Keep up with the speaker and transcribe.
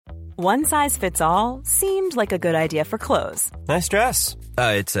One size fits all seemed like a good idea for clothes. Nice dress.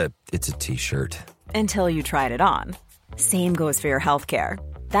 It's a t-shirt. Until you tried it on. Same goes for your healthcare.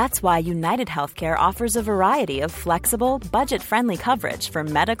 That's why United Healthcare offers a variety of flexible, budget-friendly coverage for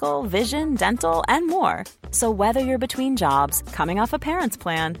medical, vision, dental, and more. So whether you're between jobs, coming off a parent's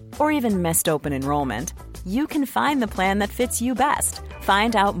plan, or even missed open enrollment, you can find the plan that fits you best.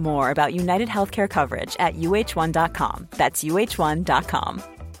 Find out more about United Healthcare coverage at uh1.com. That's uh1.com.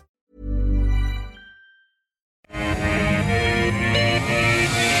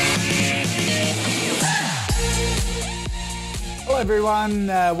 Hello everyone,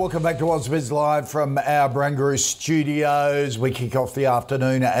 welcome back to What's Biz Live from our Barangaroo studios. We kick off the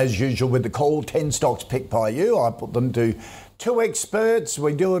afternoon as usual with the call, 10 stocks picked by you. I put them to two experts.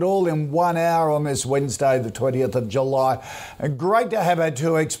 We do it all in 1 hour on this Wednesday, the 20th of July. And great to have our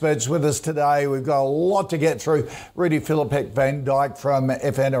two experts with us today. We've got a lot to get through. Rudy Philippek Van Dyke from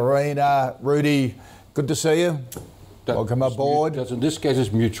FN Arena. Rudy, good to see you. Welcome aboard. In this case,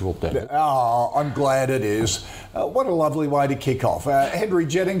 it's mutual, David. Oh, I'm glad it is. What a lovely way to kick off. Henry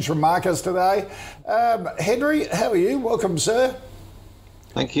Jennings from Marcus today. Henry, how are you? Welcome, sir.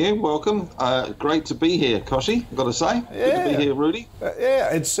 Thank you. Welcome. Great to be here, Koshy, I've got to say. Yeah. Good to be here, Rudy.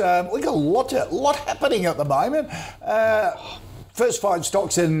 It's we got a lot happening at the moment. First five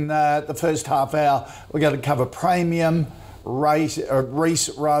stocks in the first half hour. We're going to cover Praemium, Reese,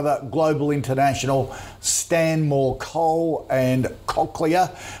 Global International, Stanmore Coal and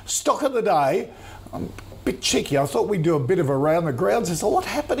Cochlear. Stock of the day, a bit cheeky. I thought we'd do a bit of around the grounds. There's a lot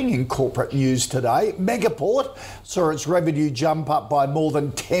happening in corporate news today. Megaport saw its revenue jump up by more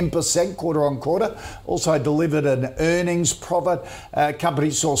than 10% quarter on quarter. Also delivered an earnings profit.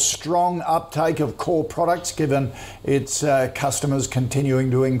 Company saw strong uptake of core products given its customers continuing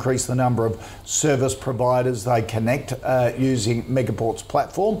to increase the number of service providers they connect using Megaport's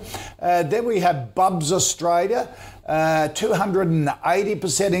platform. Then we have Bubs Australia.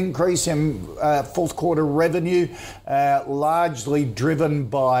 280% increase in fourth quarter revenue, largely driven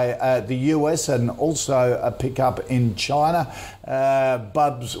by the US and also a pickup in China.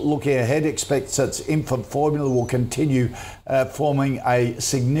 Bubs, looking ahead, expects its infant formula will continue forming a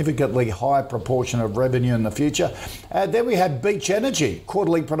significantly high proportion of revenue in the future. Then we have Beach Energy,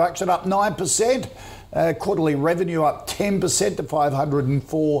 quarterly production up 9%. Quarterly revenue up 10% to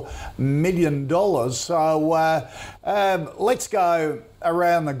 $504 million. So let's go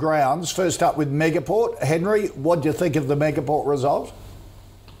around the grounds. First up with Megaport. Henry, what do you think of the Megaport result?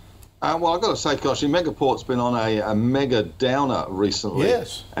 Well, I've got to say, Koshy, Megaport's been on a mega downer recently.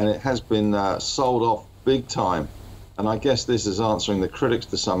 Yes. And it has been sold off big time. And I guess this is answering the critics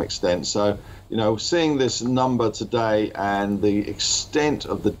to some extent. So, seeing this number today and the extent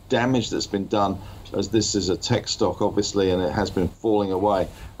of the damage that's been done, as this is a tech stock, obviously, and it has been falling away.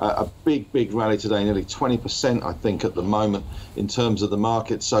 A big rally today, nearly 20%, I think, at the moment in terms of the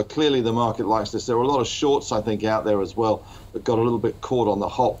market. So clearly the market likes this. There are a lot of shorts, I think, out there as well that got a little bit caught on the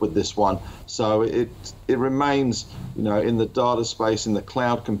hop with this one. So it remains, in the data space, in the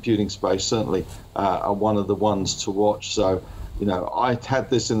cloud computing space, certainly one of the ones to watch. So, I had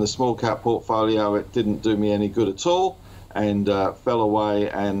this in the small cap portfolio. It didn't do me any good at all. And fell away,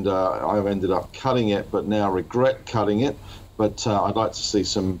 and I've ended up cutting it, but now regret cutting it. But I'd like to see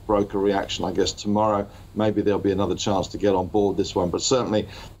some broker reaction, I guess, tomorrow. Maybe there'll be another chance to get on board this one. But certainly,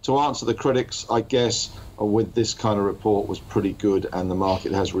 to answer the critics, I guess, with this kind of report was pretty good, and the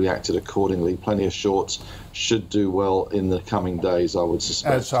market has reacted accordingly. Plenty of shorts, should do well in the coming days, I would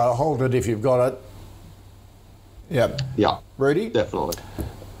suspect. So hold it if you've got it. Yep. Yeah. Rudy? Definitely.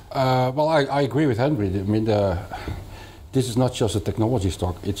 Well, I agree with Henry. I mean, this is not just a technology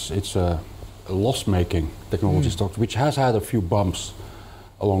stock, it's a loss-making technology stock, which has had a few bumps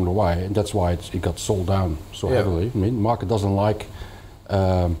along the way, and that's why it got sold down so heavily. I mean, the market doesn't like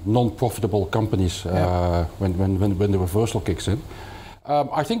non-profitable companies when the reversal kicks in.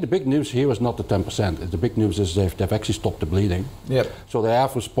 I think the big news here is not the 10%. The big news is they've actually stopped the bleeding. Yep. So they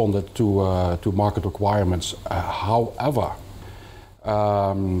have responded to market requirements. However,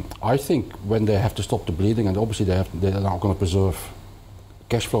 I think when they have to stop the bleeding, and obviously they're now going to preserve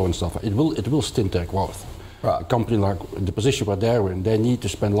cash flow and stuff, it will stint their growth. Right. A company like the position where they're in, they need to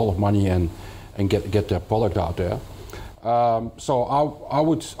spend a lot of money and get their product out there. So I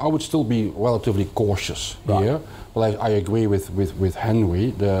would still be relatively cautious here. But I agree with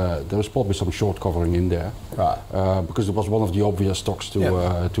Henry. There's probably some short covering in there, because it was one of the obvious stocks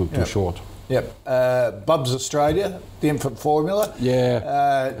to short. Yep. Bubs Australia, the infant formula.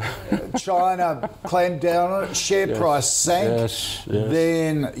 Yeah. China clamped down on it. Share price sank. Yes.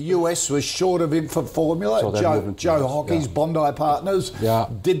 Then US was short of infant formula. So Joe Hockey's Bondi Partners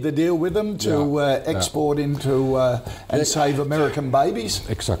did the deal with them to export into and save American babies.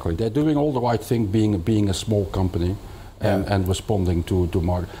 Exactly. They're doing all the right thing, being a small company and responding to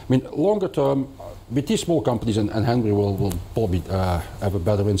market. I mean, longer term, with these small companies, and Henry will probably have a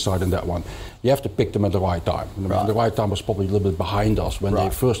better insight in that one, you have to pick them at the right time. I mean, the right time was probably a little bit behind us when they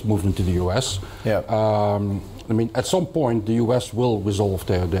first moved into the US. I mean, at some point, the US will resolve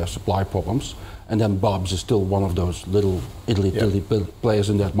their supply problems, and then Bubs is still one of those little Italy players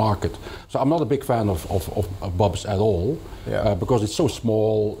in that market. So I'm not a big fan of Bubs at all, because it's so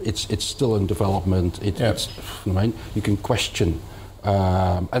small, it's still in development, it's, I mean, you can question.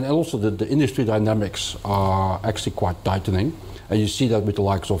 And also the industry dynamics are actually quite tightening, and you see that with the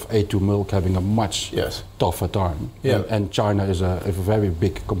likes of A2 Milk having a much tougher time. And China is a very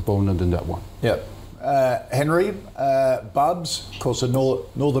big component in that one. Henry, Bubs, of course, the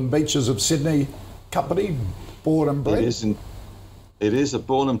Northern Beaches of Sydney company, born and bred. It is a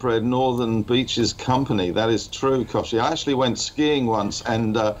born and bred Northern Beaches company. That is true, Koshi. I actually went skiing once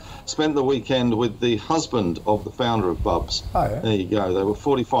and spent the weekend with the husband of the founder of Bubs. There you go. They were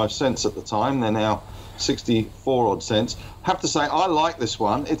 45 cents at the time. They're now 64 odd cents. Have to say, I like this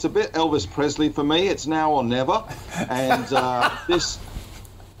one. It's a bit Elvis Presley for me. It's now or never. And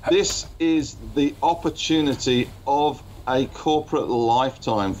this is the opportunity of a corporate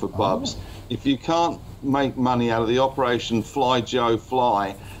lifetime for Bubs. If you can't make money out of the Operation Fly Joe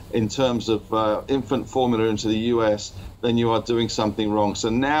Fly in terms of infant formula into the US, then you are doing something wrong. So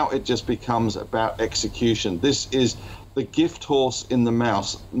now it just becomes about execution. This is the gift horse in the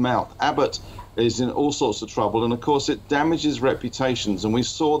mouth. Abbott is in all sorts of trouble, and of course it damages reputations, and we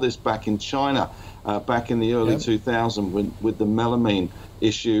saw this back in China back in the early 2000s with the melamine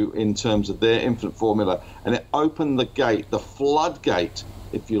issue in terms of their infant formula, and it opened the gate, the floodgate,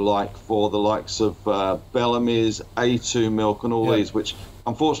 if you like, for the likes of Bellamy's, A2 Milk and all these, which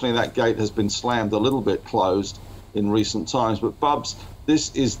unfortunately that gate has been slammed a little bit closed in recent times. But Bubs,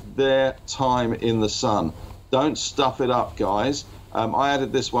 this is their time in the sun. Don't stuff it up, guys. I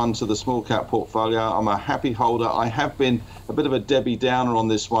added this one to the small cap portfolio. I'm a happy holder. I have been a bit of a Debbie Downer on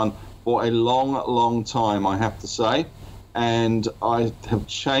this one for a long time, I have to say. And I have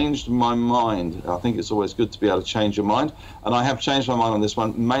changed my mind. I think it's always good to be able to change your mind. And I have changed my mind on this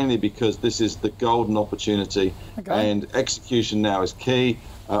one, mainly because this is the golden opportunity. And execution now is key,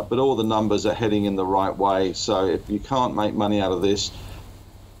 but all the numbers are heading in the right way. So if you can't make money out of this,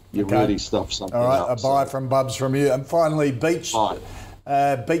 you really stuff something up. All right, a buy from Bubs from you. And finally, Beach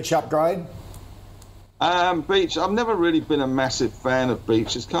upgrade. Beach, I've never really been a massive fan of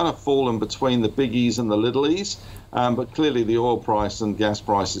Beach. It's kind of fallen between the big E's and the little E's. But clearly the oil price and gas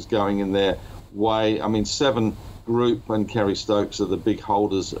price is going in their way. I mean, Seven Group and Kerry Stokes are the big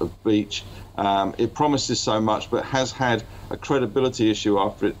holders of Beach. It promises so much, but has had a credibility issue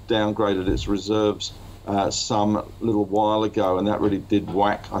after it downgraded its reserves some little while ago, and that really did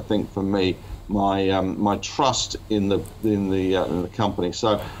whack, I think, for me, my trust in the company.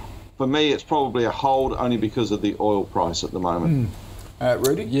 So for me, it's probably a hold only because of the oil price at the moment.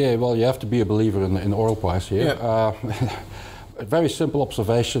 Rudy? Yeah, well, you have to be a believer in oil price here. A very simple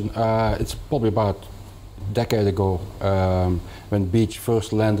observation. It's probably about a decade ago when Beach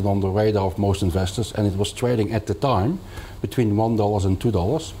first landed on the radar of most investors, and it was trading at the time between $1 and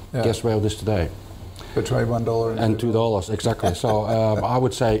 $2. Guess where it is today? Between $1 and $2, exactly. So I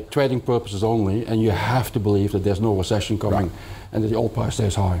would say trading purposes only, and you have to believe that there's no recession coming and that the oil price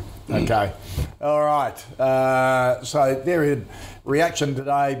stays high. Okay. All right. So there in reaction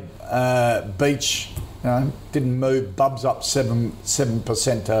today, Beach didn't move. Bubs up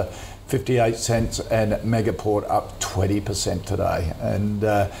 7% to 58 cents, and Megaport up 20% today. And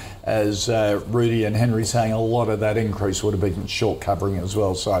as Rudy and Henry saying, a lot of that increase would have been short covering as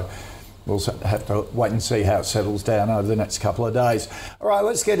well. So we'll have to wait and see how it settles down over the next couple of days. All right,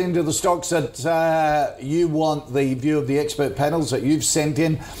 let's get into the stocks that you want the view of the expert panels that you've sent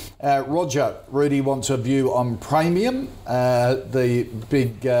in. Roger, Rudy wants a view on Praemium, the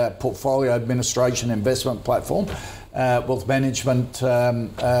big portfolio administration investment platform, wealth management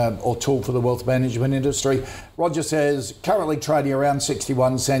or tool for the wealth management industry. Roger says currently trading around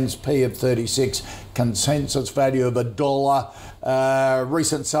 61 cents, P of 36, consensus value of $1.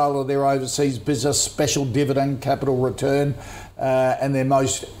 Recent sale of their overseas business, special dividend, capital return, and their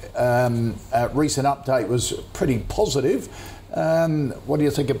most recent update was pretty positive. What do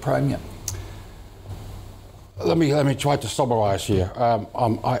you think of Praemium? Let me try to summarize here.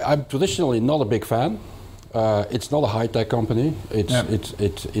 I'm traditionally not a big fan. It's not a high-tech company.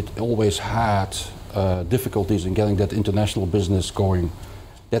 It always had difficulties in getting that international business going.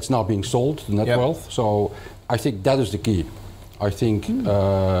 That's now being sold to NetWealth. So I think that is the key. I think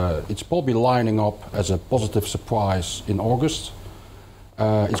it's probably lining up as a positive surprise in August.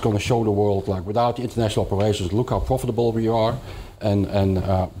 It's going to show the world, like, without the international operations, look how profitable we are.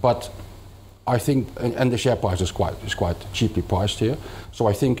 But I think, and the share price is quite cheaply priced here. So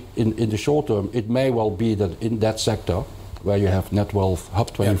I think in the short term, it may well be that in that sector, where you have NetWealth,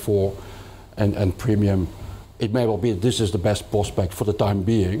 Hub24, and Premium, it may well be that this is the best prospect for the time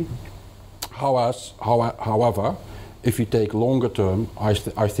being. However, if you take longer term, I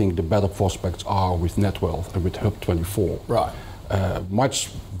think the better prospects are with NetWealth and with Hub24. Right. Much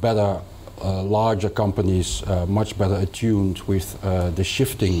better, larger companies, much better attuned with the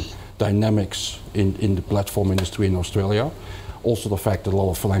shifting dynamics in the platform industry in Australia. Also the fact that a lot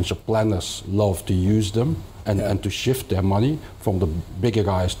of financial planners love to use them and to shift their money from the bigger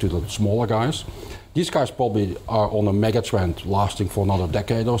guys to the smaller guys. These guys probably are on a mega trend lasting for another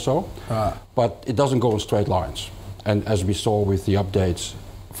decade or so, but it doesn't go in straight lines. And as we saw with the updates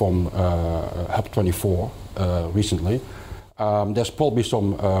from Hub24 recently, there's probably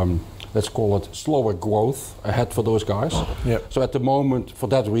some, let's call it, slower growth ahead for those guys. Yep. So at the moment, for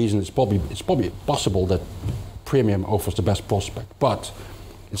that reason, it's probably possible that Premium offers the best prospect, but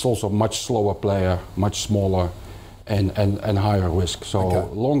it's also a much slower player, much smaller, and higher risk. So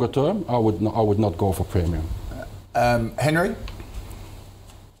longer term, I would not go for Premium. Henry?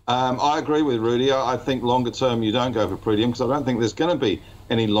 I agree with Rudy. I think longer term you don't go for Premium, because I don't think there's going to be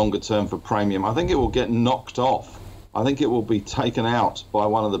any longer term for Premium. I think it will get knocked off. I think it will be taken out by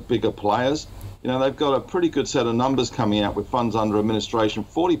one of the bigger players. You know, they've got a pretty good set of numbers coming out with funds under administration,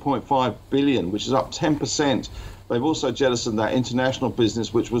 40.5 billion, which is up 10%. They've also jettisoned that international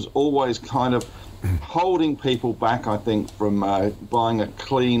business, which was always kind of holding people back, I think, from buying a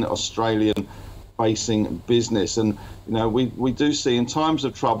clean Australian-facing business. And, you know, we do see in times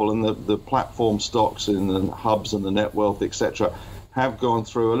of trouble, and the platform stocks in the hubs and the NetWealth, etc., have gone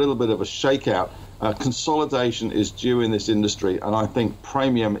through a little bit of a shakeout. Consolidation is due in this industry, and I think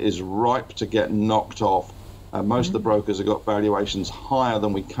Premium is ripe to get knocked off. Most of the brokers have got valuations higher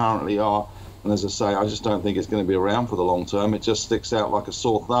than we currently are, and as I say, I just don't think it's going to be around for the long term. It just sticks out like a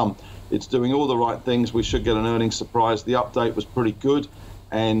sore thumb. It's doing all the right things. We should get an earnings surprise. The update was pretty good,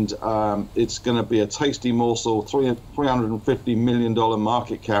 and it's going to be a tasty morsel, $350 million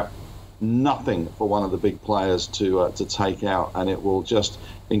market cap. Nothing for one of the big players to take out, and it will just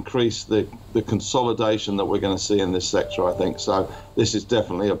increase the consolidation that we're going to see in this sector, I think. So this is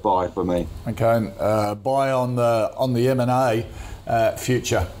definitely a buy for me. Okay, buy on the M&A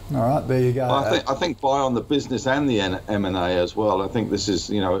future. All right, there you go. Well, I think buy on the business and the M&A as well. I think this is,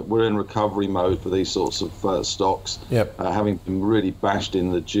 you know, we're in recovery mode for these sorts of stocks. Yep. Having been really bashed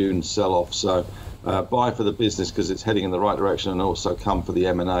in the June sell-off. So buy for the business because it's heading in the right direction, and also come for the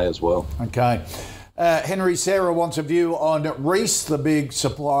M&A as well. Okay. Henry, Sarah wants a view on Reece, the big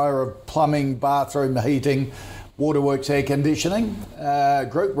supplier of plumbing, bathroom heating, waterworks, air conditioning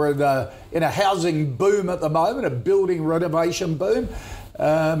group. We're in a housing boom at the moment, a building renovation boom.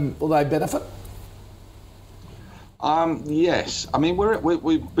 Will they benefit? Yes. I mean,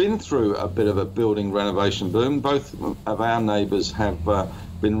 we've been through a bit of a building renovation boom. Both of our neighbours have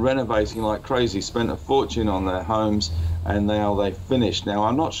been renovating like crazy, spent a fortune on their homes, and now they've finished. Now,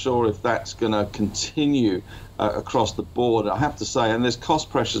 I'm not sure if that's going to continue across the board, I have to say, and there's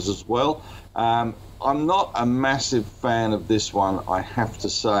cost pressures as well. I'm not a massive fan of this one, I have to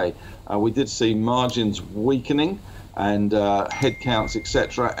say. We did see margins weakening and headcounts,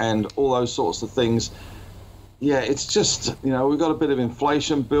 etc., and all those sorts of things. Yeah, it's just, you know, we've got a bit of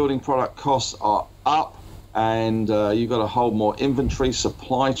inflation, building product costs are up, and you've got to hold more inventory,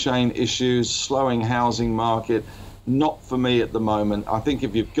 supply chain issues, slowing housing market. Not for me at the moment. I think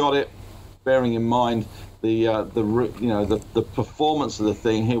if you've got it, bearing in mind the performance of the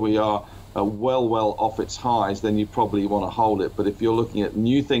thing, here we are well off its highs, then you probably want to hold it. But if you're looking at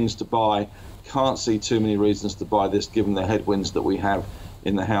new things to buy, can't see too many reasons to buy this given the headwinds that we have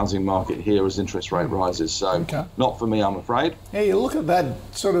in the housing market here as interest rate rises. So not for me, I'm afraid. Yeah, you look at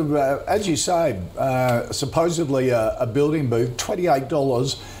that sort of, as you say, supposedly a building boom,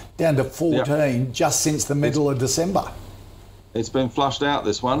 $28 down to $14 just since the middle of December. It's been flushed out,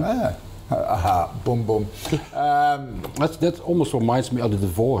 this one. Boom, boom. That almost reminds me of the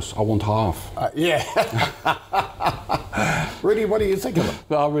divorce. I want half. Yeah. Rudy, what do you think of it?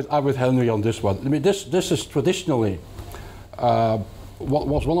 Well, I'm with Henry on this one. I mean, this is traditionally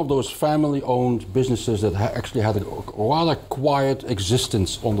was one of those family-owned businesses that actually had a rather quiet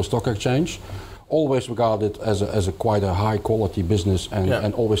existence on the stock exchange, always regarded as a quite a high-quality business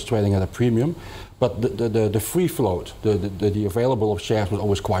and always trading at a premium. But the free float, the available of shares was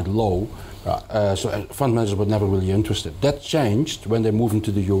always quite low. Right. So fund managers were never really interested. That changed when they moved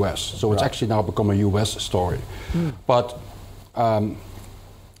into the US. So it's actually now become a US story. But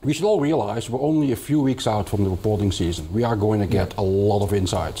we should all realize we're only a few weeks out from the reporting season. We are going to get a lot of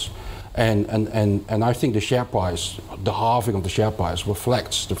insights. And I think the share price, the halving of the share price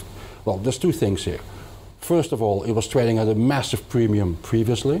reflects, well, there's two things here. First of all, it was trading at a massive premium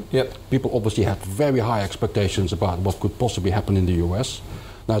previously. Yep. People obviously had very high expectations about what could possibly happen in the US.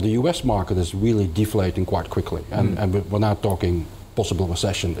 Now, the US market is really deflating quite quickly, and we're now talking possible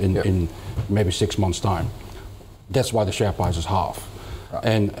recession in maybe 6 months' time. That's why the share price is half. Right.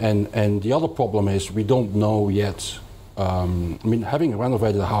 And the other problem is we don't know yet. I mean, having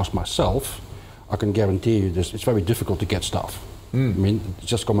renovated a house myself, I can guarantee you this, it's very difficult to get stuff. I mean,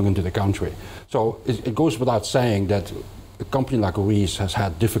 just coming into the country. So it goes without saying that a company like Reese has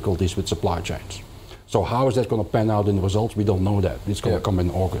had difficulties with supply chains. So how is that going to pan out in the results? We don't know that. It's going to come in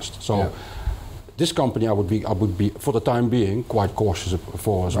August. So this company I would be, for the time being, quite cautious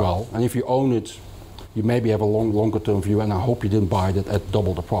for as well. And if you own it, you maybe have a longer term view, and I hope you didn't buy it at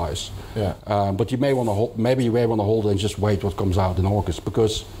double the price. But you may want to hold it and just wait what comes out in August,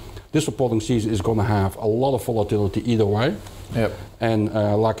 because this reporting season is going to have a lot of volatility either way. Yep. And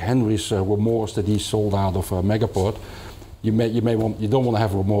like Henry's remorse that he sold out of Megaport, you don't want to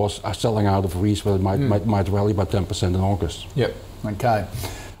have remorse selling out of Reese, where it might rally by 10% in August. Yep. Okay.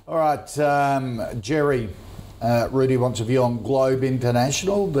 All right, Jerry, Rudy wants a view on Globe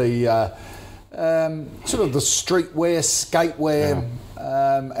International, the sort of the streetwear, skatewear,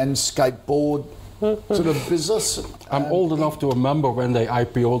 and skateboard sort of business. I'm old enough to remember when they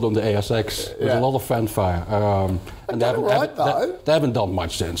IPO'd on the ASX. There's a lot of fanfare. And they haven't done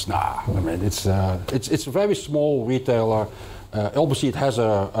much since. Nah, I mean, it's a very small retailer. Obviously, it has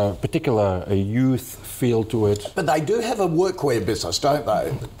a particular youth feel to it. But they do have a workwear business, don't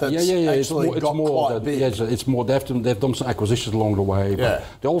they? That's actually it's more quite big. It's more. They've done some acquisitions along the way. But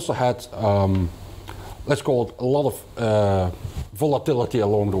they also had, let's call it, a lot of volatility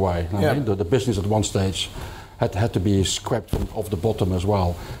along the way. I mean, the business at one stage had to be scrapped off the bottom as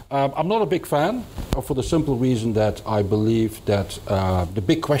well. I'm not a big fan, for the simple reason that I believe that the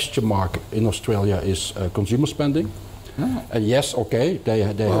big question mark in Australia is consumer spending. And yes, okay, they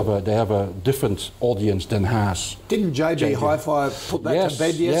have a different audience than has. Didn't JB Hi-Fi put that to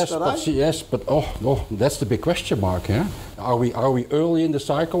bed yesterday? But that's the big question mark. Yeah? Are we early in the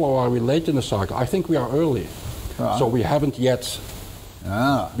cycle or are we late in the cycle? I think we are early. Right. So we haven't yet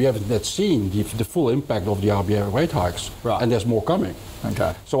seen the full impact of the RBA rate hikes, and there's more coming.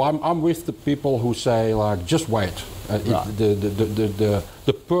 Okay. So I'm with the people who say, like, just wait. The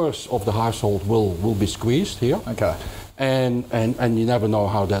purse of the household will be squeezed here. Okay. And you never know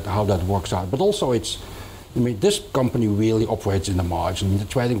how that works out. But also this company really operates in the margin. The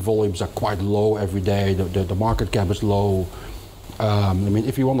trading volumes are quite low every day. The market cap is low.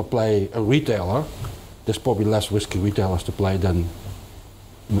 If you want to play a retailer, there's probably less risky retailers to play than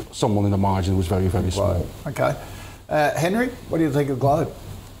someone in the margin who's very, very small. Okay. Henry, what do you think of Globe?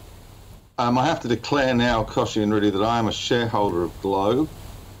 I have to declare now, Koshy and Rudy, that I am a shareholder of Globe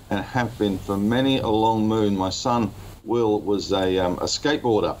and have been for many a long moon. My son, Will, was a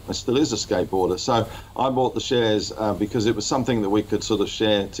skateboarder, and still is a skateboarder. So I bought the shares because it was something that we could sort of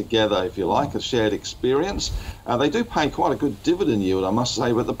share together, if you like, a shared experience. They do pay quite a good dividend yield, I must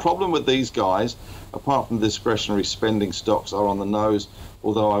say, but the problem with these guys, apart from discretionary spending stocks, are on the nose,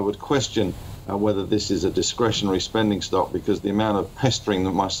 although I would question whether this is a discretionary spending stock, because the amount of pestering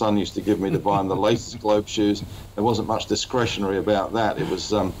that my son used to give me to buy him the latest Globe shoes, there wasn't much discretionary about that. It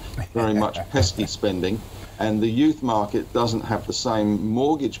was very much pesky spending. And the youth market doesn't have the same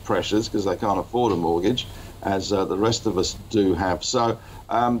mortgage pressures, because they can't afford a mortgage, as the rest of us do have. So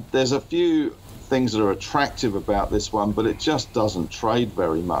there's a few things that are attractive about this one, but it just doesn't trade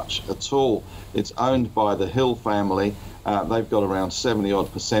very much at all. It's owned by the Hill family. They've got around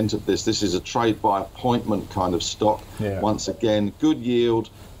 70% of this. This is a trade by appointment kind of stock. Once again, good yield,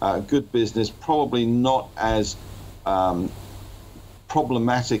 good business, probably not as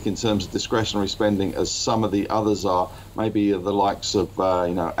problematic in terms of discretionary spending as some of the others are. Maybe the likes of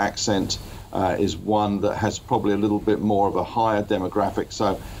Accent is one that has probably a little bit more of a higher demographic.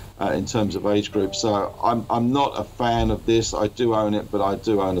 So in terms of age group. So I'm not a fan of this. I do own it, but I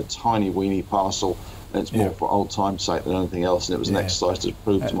do own a tiny weeny parcel. And it's more for old time's sake than anything else, and it was an exercise to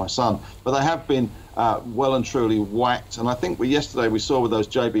prove to my son. But they have been well and truly whacked. And I think yesterday we saw with those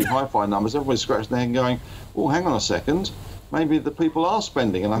JB Hi-Fi numbers, everybody's scratching their head and going, well, hang on a second, maybe the people are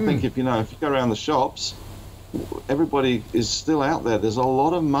spending. And I think if you go around the shops, everybody is still out there. There's a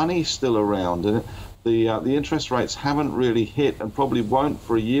lot of money still around, and the interest rates haven't really hit and probably won't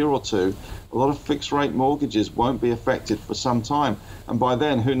for a year or two. A lot of fixed rate mortgages won't be affected for some time. And by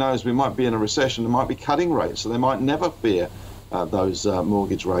then, who knows, we might be in a recession, they might be cutting rates, so they might never fear those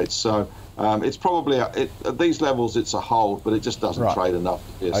mortgage rates. So it's probably, at these levels, it's a hold, but it just doesn't trade enough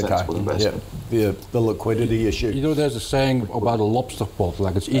to be a sensible investment. Yeah, the liquidity issue. You know, there's a saying about a lobster pot,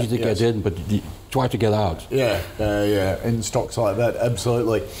 like it's easy to get in, but try to get out. Yeah, in stocks like that,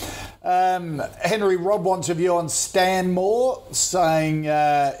 absolutely. Henry, Rob wants a view on Stanmore, saying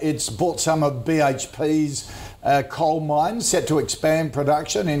it's bought some of BHP's coal mines, set to expand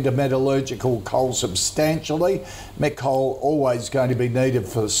production into metallurgical coal substantially. Met coal always going to be needed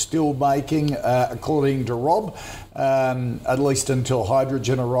for steel making, according to Rob, at least until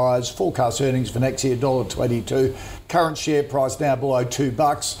hydrogen arrives. Forecast earnings for next year, $1.22. Current share price now below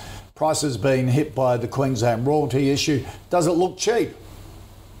 $2. Price has been hit by the Queensland royalty issue. Does it look cheap?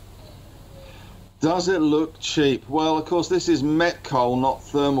 Does it look cheap? Well, of course, this is met coal, not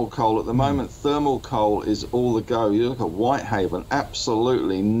thermal coal. At the moment, thermal coal is all the go. You look at Whitehaven,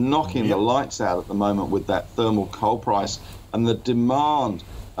 absolutely knocking the lights out at the moment with that thermal coal price. And the demand,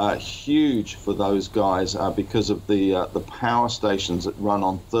 huge for those guys because of the power stations that run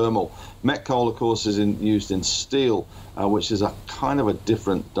on thermal. Met coal, of course, is used in steel, which is a kind of a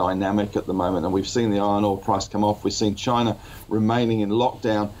different dynamic at the moment. And we've seen the iron ore price come off. We've seen China remaining in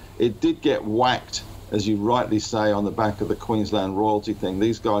lockdown. It did get whacked, as you rightly say, on the back of the Queensland royalty thing.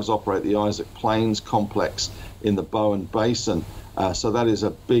 These guys operate the Isaac Plains complex in the Bowen Basin. So that is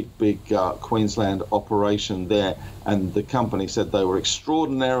a big Queensland operation there. And the company said they were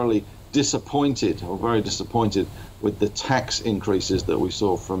extraordinarily disappointed, or very disappointed, with the tax increases that we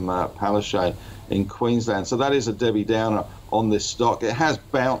saw from Palaszczuk in Queensland. So that is a Debbie Downer on this stock. It has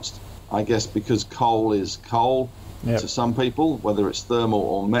bounced, I guess, because coal is coal. To some people, whether it's thermal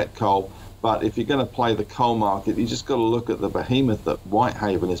or met coal. But if you're going to play the coal market, you just got to look at the behemoth that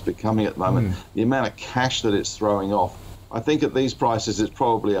Whitehaven is becoming at the moment, the amount of cash that it's throwing off. I think at these prices, it's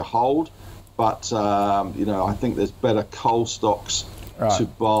probably a hold, but I think there's better coal stocks to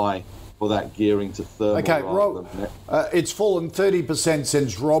buy for that gearing to thermal. Okay, Rob, it's fallen 30%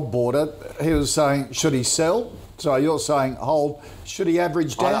 since Rob bought it. He was saying, should he sell? So you're saying hold. Should he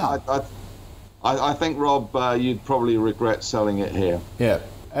average down? I think, Rob, you'd probably regret selling it here. Yeah.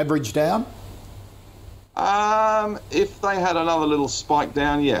 Average down? If they had another little spike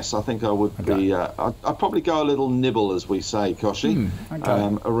down, yes, I think I would be. I'd probably go a little nibble, as we say, Koshi,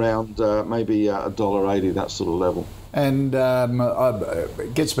 around maybe $1.80, that sort of level. And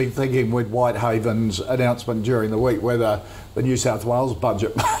it gets me thinking with Whitehaven's announcement during the week whether the New South Wales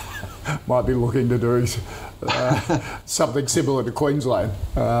budget might be looking to do something similar to Queensland.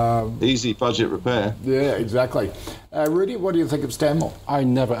 Easy budget repair. Yeah, exactly. Rudy, what do you think of Stanmore? I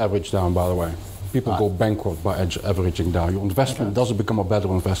never average down, by the way. People go bankrupt by averaging down. Your investment doesn't become a better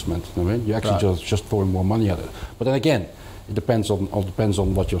investment. You know what I mean? You actually just throwing more money at it. But then again, it depends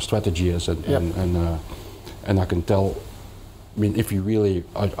on what your strategy is, and I can tell. I mean, if you really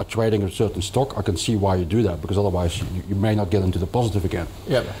are trading a certain stock, I can see why you do that, because otherwise you may not get into the positive again.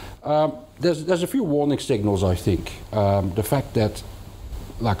 Yeah. There's a few warning signals, I think. The fact that,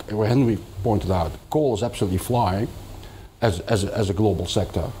 like Henry pointed out, coal is absolutely flying as a global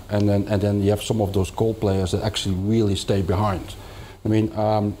sector, and then you have some of those coal players that actually really stay behind. I mean,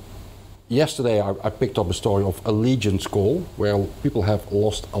 yesterday I picked up a story of Allegiance Coal, where people have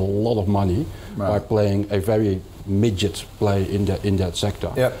lost a lot of money by playing a very midget play in that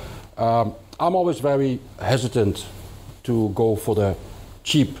sector. Yep. I'm always very hesitant to go for the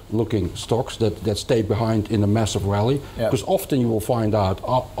cheap-looking stocks that stay behind in a massive rally, because often you will find out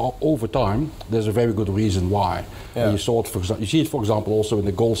over time there's a very good reason why. And you see it, for example, also in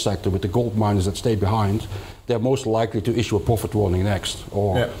the gold sector with the gold miners that stay behind. They're most likely to issue a profit warning next,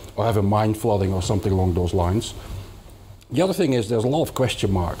 or have a mine flooding or something along those lines. The other thing is there's a lot of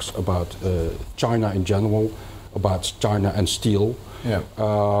question marks about China in general, about China and steel.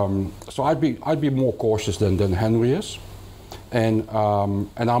 So I'd be more cautious than Henry is.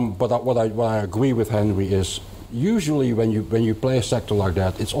 But what I agree with Henry is usually when you play a sector like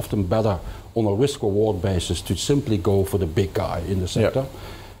that, it's often better on a risk-reward basis to simply go for the big guy in the sector.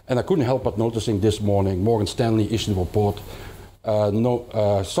 And I couldn't help but noticing this morning Morgan Stanley issued a report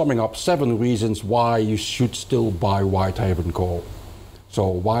summing up 7 reasons why you should still buy Whitehaven coal. So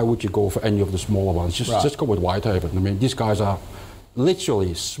why would you go for any of the smaller ones? Just go with Whitehaven. I mean, these guys are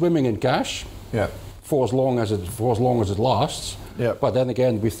literally swimming in cash. Yeah. For as long as it lasts. Yeah. But then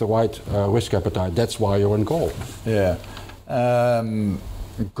again, with the right risk appetite, that's why you're in gold. Yeah. Gaurav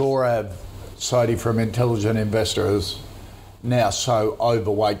Sodhi from Intelligent Investor is now so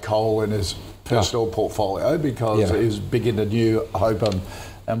overweight coal in his personal portfolio because he's big into New Hope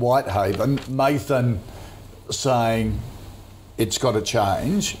and Whitehaven. Nathan saying it's got to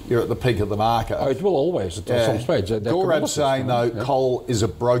change. You're at the peak of the market. Oh, it will always at some stage. Gaurav saying though coal is a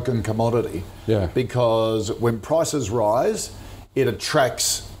broken commodity because when prices rise, it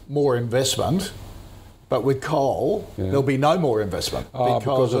attracts more investment. But with coal, there'll be no more investment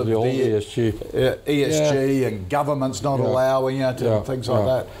because of the old ESG. ESG and governments not allowing it and things like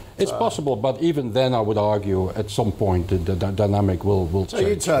that. It's possible, but even then I would argue at some point the dynamic will change. So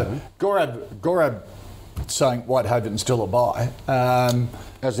you'd say Gaurav saying Whitehaven's still a buy,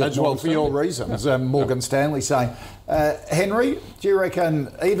 as well for your reasons. Morgan Stanley saying, Henry, do you reckon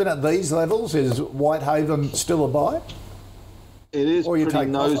even at these levels is Whitehaven still a buy? It is pretty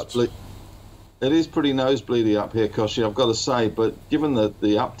nosebleed. It is pretty nosebleedy up here, Koshi, I've got to say, but given the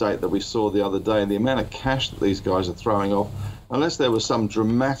update that we saw the other day and the amount of cash that these guys are throwing off, unless there was some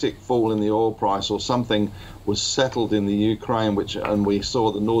dramatic fall in the oil price or something was settled in the Ukraine, and we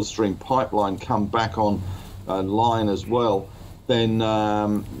saw the Nord Stream pipeline come back on line as well, then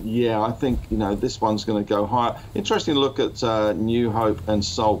I think this one's going to go higher. Interesting to look at New Hope and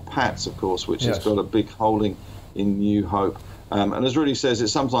Soul Patts, of course, which has got a big holding in New Hope. And as Rudy says,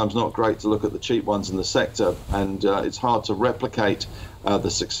 it's sometimes not great to look at the cheap ones in the sector, and it's hard to replicate the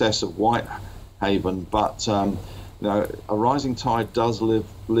success of Whitehaven. But a rising tide does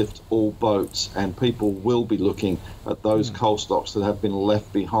lift all boats, and people will be looking at those coal stocks that have been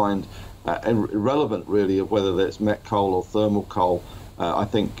left behind, irrelevant really of whether that's met coal or thermal coal. I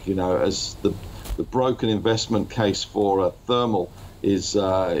think as the broken investment case for thermal is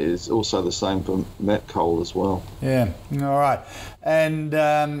also the same for met coal as well. Yeah, all right. And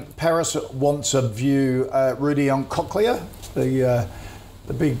Paris wants a view, Rudy, on Cochlear, the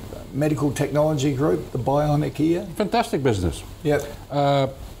big medical technology group, the bionic ear. Fantastic business. Yep.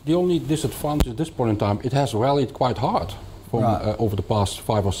 The only disadvantage at this point in time, it has rallied quite hard from over the past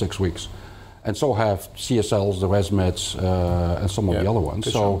 5 or 6 weeks. And so have CSLs, the ResMeds, and some of the other ones.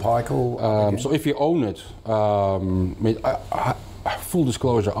 So if you own it, full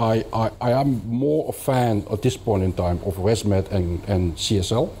disclosure, I am more a fan at this point in time of ResMed and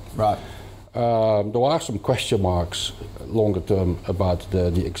CSL. Right. There are some question marks longer term about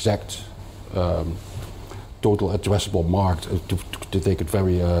the exact total addressable market to take it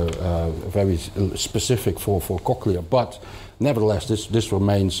very specific for Cochlear, but nevertheless this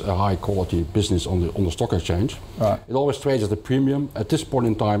remains a high quality business on the stock exchange. Right. It always trades at a premium. At this point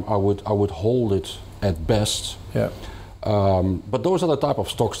in time, I would hold it at best. Yeah. But those are the type of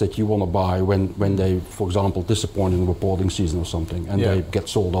stocks that you want to buy when they, for example, disappoint in the reporting season or something, and they get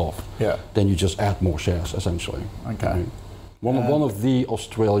sold off. Yeah. Then you just add more shares, essentially. Okay. I mean, one of the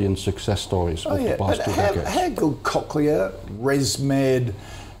Australian success stories of the past 2 decades. How good Cochlear, ResMed,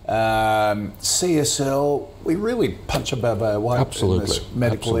 CSL, we really punch above our weight in this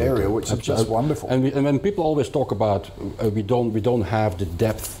medical area, which is just wonderful. And when people always talk about we don't have the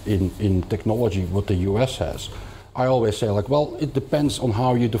depth in technology what the US has, I always say, it depends on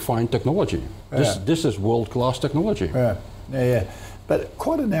how you define technology. This is world-class technology. Yeah. But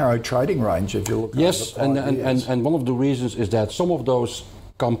quite a narrow trading range if you look at it. Yes, and one of the reasons is that some of those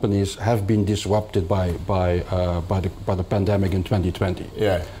companies have been disrupted by the pandemic in 2020.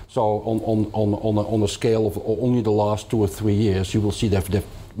 Yeah. So on a scale of only the last 2 or 3 years, you will see they've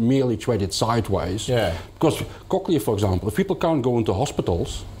merely traded sideways. Yeah. Because Cochlear, for example, if people can't go into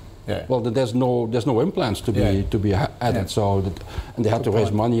hospitals, well, then there's no implants to be added. So and they had to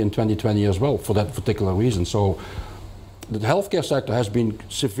raise money in 2020 as well for that particular reason. So the healthcare sector has been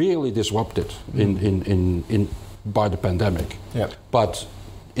severely disrupted by the pandemic. Yeah. But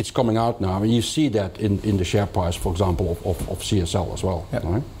it's coming out now. I mean, you see that in the share price, for example, of CSL as well. Yep.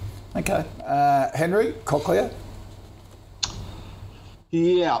 Right? Okay, Henry, Cochlear.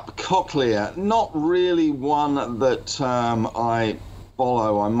 Yeah, Cochlear, not really one that I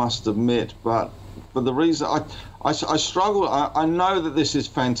follow, I must admit, but for the reason I struggle. I know that this is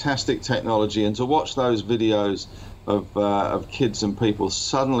fantastic technology, and to watch those videos of kids and people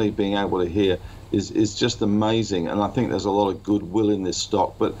suddenly being able to hear is just amazing, and I think there's a lot of goodwill in this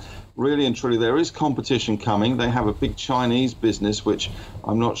stock. But really and truly, there is competition coming. They have a big Chinese business, which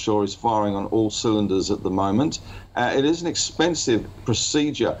I'm not sure is firing on all cylinders at the moment. It is an expensive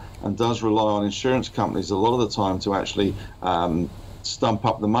procedure and does rely on insurance companies a lot of the time to actually stump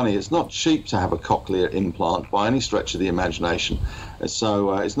up the money. It's not cheap to have a cochlear implant by any stretch of the imagination.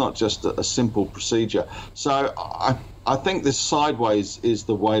 So it's not just a simple procedure. So I think this sideways is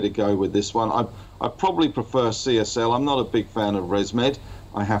the way to go with this one. I probably prefer CSL. I'm not a big fan of ResMed,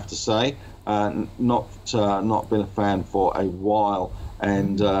 I have to say. Not been a fan for a while.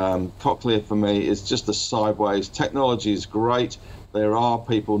 And Cochlear for me is just a sideways. Technology is great. There are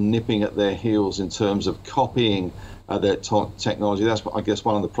people nipping at their heels in terms of copying their technology. That's, I guess,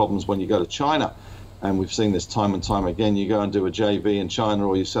 one of the problems when you go to China. And we've seen this time and time again. You go and do a JV in China,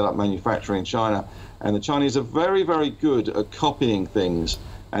 or you set up manufacturing in China. And the Chinese are very, very good at copying things,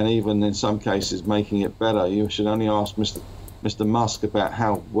 and even in some cases making it better. You should only ask Mr. Musk about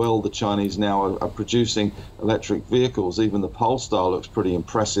how well the Chinese now are producing electric vehicles. Even the Polestar looks pretty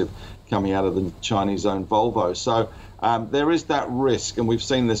impressive coming out of the Chinese-owned Volvo. So there is that risk, and we've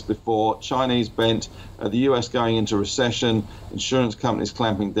seen this before. Chinese bent, the US going into recession, insurance companies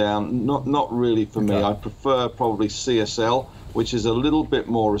clamping down. Not really for me. I prefer probably CSL, which is a little bit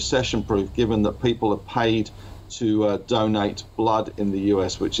more recession-proof, given that people are paid to donate blood in the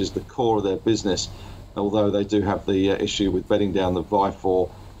US, which is the core of their business, although they do have the issue with bedding down the Vifor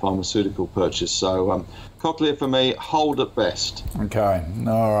pharmaceutical purchase. So Cochlear for me, hold at best. Okay,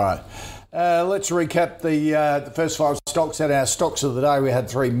 all right. Let's recap the first 5 stocks. At our stocks of the day, we had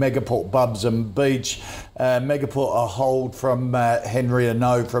 3 Megaport, Bubs and Beach. Megaport, a hold from Henry, a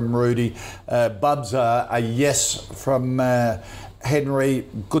no from Rudy. Bubs, a yes from Henry,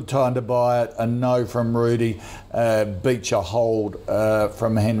 good time to buy it, a no from Rudy. Beach, a hold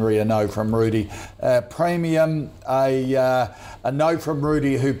from Henry, a no from Rudy. Premium, a no from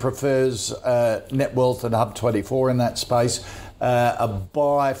Rudy, who prefers Net Wealth and Hub24 in that space. A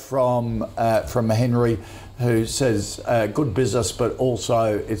buy from Henry, who says good business, but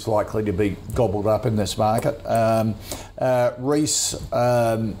also it's likely to be gobbled up in this market. Reese,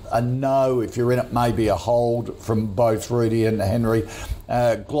 a no if you're in it, maybe a hold from both Rudy and Henry.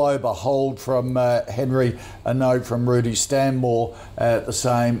 Globe, a hold from Henry, a no from Rudy. Stanmore, the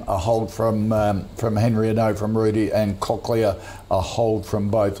same, a hold from Henry, a no from Rudy. And Cochlear, a hold from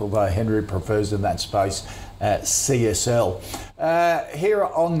both, although Henry prefers in that space CSL. Here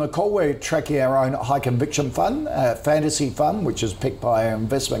on the call, we're tracking our own high conviction fund, fantasy fund, which is picked by our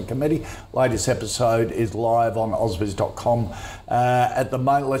investment committee. Latest episode is live on ausbiz.com. At the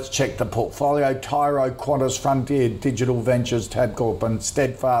moment, let's check the portfolio. Tyro, Qantas, Frontier, Digital Ventures, Tabcorp and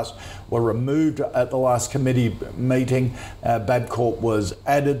Steadfast were removed at the last committee meeting. Babcorp was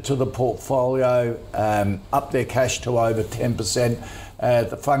added to the portfolio, up their cash to over 10%.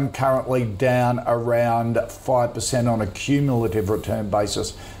 The fund currently down around 5% on a cumulative return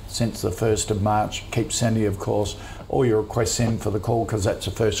basis since the 1st of March. Keep sending, of course, all your requests in for the call, because that's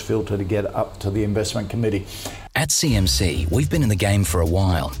the first filter to get up to the investment committee. At CMC, we've been in the game for a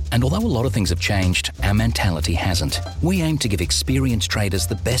while, and although a lot of things have changed, our mentality hasn't. We aim to give experienced traders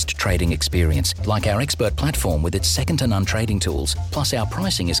the best trading experience, like our expert platform with its second-to-none trading tools. Plus, our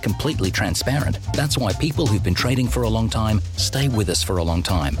pricing is completely transparent. That's why people who've been trading for a long time stay with us for a long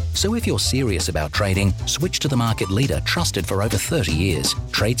time. So if you're serious about trading, switch to the market leader trusted for over 30 years.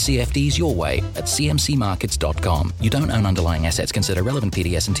 Trade CFDs your way at cmcmarkets.com. You don't own underlying assets. Consider relevant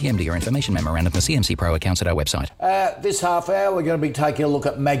PDS and TMD or information memorandum for CMC Pro accounts at our website. This half hour, we're going to be taking a look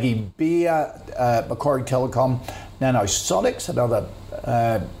at Maggie Beer, Macquarie Telecom, Nanosonics, another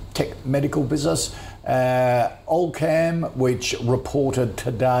tech medical business, Allcam, which reported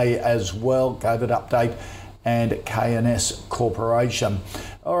today as well, COVID update, and KNS Corporation.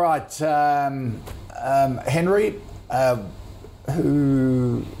 All right, Henry,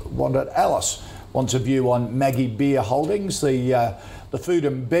 who wanted Alice, wants a view on Maggie Beer Holdings, the food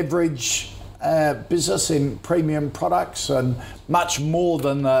and beverage business in premium products, and much more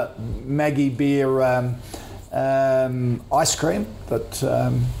than the Maggie Beer ice cream that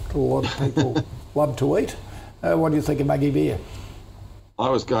a lot of people love to eat. What do you think of Maggie Beer? I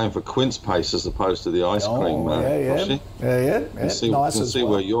was going for quince paste as opposed to the ice cream. Yeah. I can see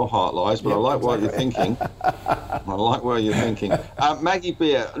where your heart lies, but I like what you're thinking. Maggie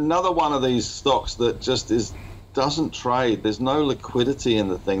Beer, another one of these stocks that just doesn't trade. There's no liquidity in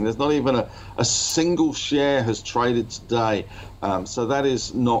the thing. There's not even a single share has traded today. So that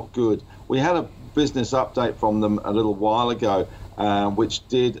is not good. We had a business update from them a little while ago, which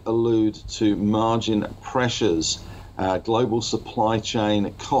did allude to margin pressures, global supply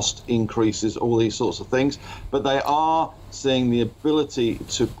chain cost increases, all these sorts of things. But they are seeing the ability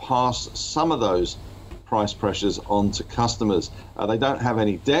to pass some of those price pressures on to customers. They don't have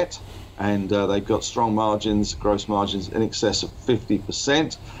any debt, and they've got strong margins, gross margins in excess of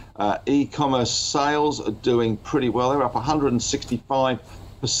 50%. E-commerce sales are doing pretty well. They're up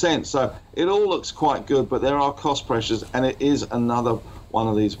 165%. So it all looks quite good, but there are cost pressures, and it is another one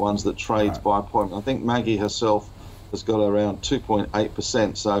of these ones that trades by appointment. I think Maggie herself has got around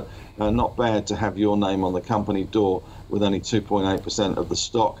 2.8%, so not bad to have your name on the company door with only 2.8% of the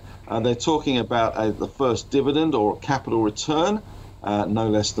stock. They're talking about the first dividend or capital return, no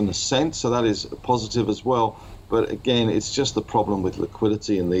less than $0.01, so that is positive as well. But again, it's just the problem with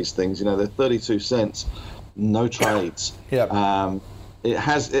liquidity in these things. You know, they're 32 cents, no trades.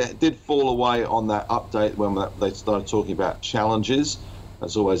 It did fall away on that update when they started talking about challenges.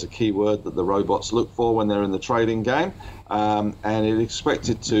 That's always a key word that the robots look for when they're in the trading game. And it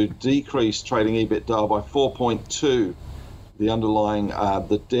expected to decrease trading EBITDA by 4.2. The underlying,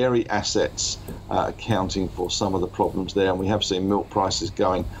 the dairy assets accounting for some of the problems there. And we have seen milk prices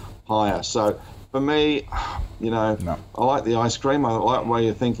going higher. So for me, you know, I like the ice cream. I like the way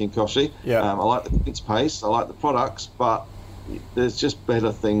you're thinking, Koshi. I like its pace. I like the products, but there's just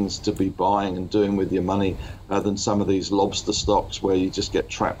better things to be buying and doing with your money than some of these lobster stocks where you just get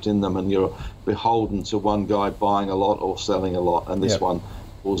trapped in them and you're beholden to one guy buying a lot or selling a lot, and this one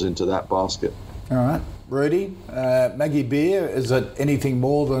falls into that basket. All right. Rudy, Maggie Beer, is it anything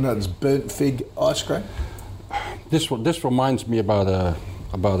more than its burnt fig ice cream? This reminds me about a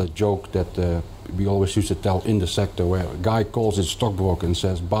joke that we always used to tell in the sector, where a guy calls his stockbroker and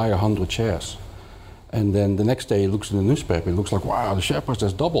says, buy 100 shares. And then the next day he looks in the newspaper, it looks like, wow, the share price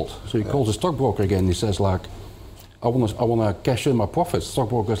has doubled. So he calls the stockbroker again, he says like, I want to cash in my profits. The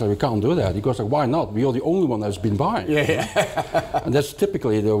stockbroker says like, we can't do that. He goes like, why not? We're the only one that's been buying. And that's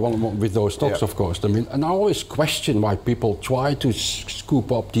typically the one with those stocks, of course. I mean, and I always question why people try to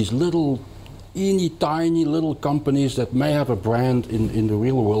scoop up these little tiny little companies that may have a brand in the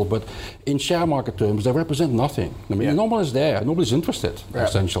real world, but in share market terms, they represent nothing. I mean, no one is there, nobody's interested,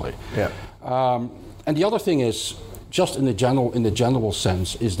 essentially. And the other thing is, just in the general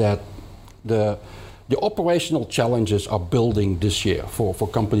sense, is that the operational challenges are building this year for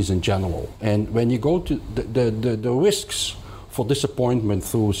companies in general. And when you go to the risks for disappointment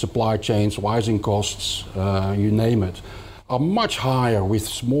through supply chains, rising costs, you name it, are much higher with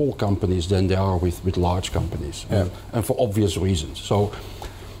small companies than they are with large companies, and for obvious reasons. So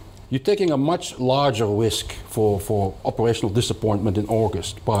you're taking a much larger risk for operational disappointment in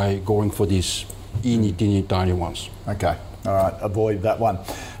August by going for these teeny tiny ones. Okay, all right, avoid that one.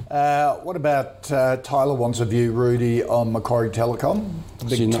 What about Tyler wants a view, Rudy, on Macquarie Telecom,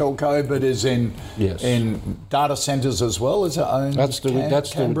 big telco, but is in data centres as well. Is it owned? That's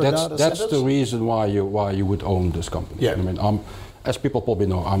the reason why you would own this company. I mean, as people probably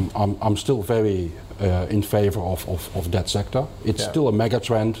know, I'm still very in favour of that sector. It's still a mega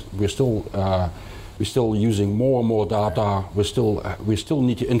trend. We're still using more and more data. We still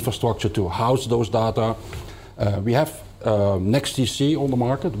need the infrastructure to house those data. We have NextDC on the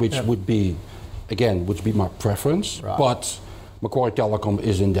market, which would be my preference. But Macquarie Telecom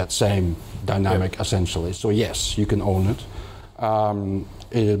is in that same dynamic essentially. So yes, you can own it.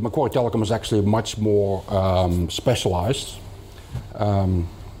 Macquarie Telecom is actually much more specialized.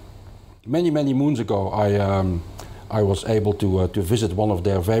 Many moons ago, I was able to visit one of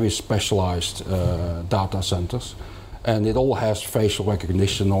their very specialized data centers. And it all has facial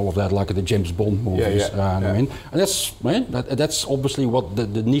recognition, all of that, like the James Bond movies. I mean, and that's obviously what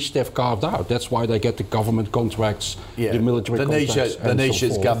the niche they've carved out. That's why they get the government contracts, the military contracts. The niche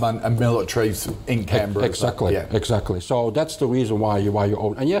is government and military in Canberra. Exactly. So that's the reason why you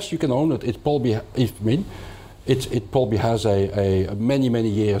own. And yes, you can own it. It probably, it probably has a many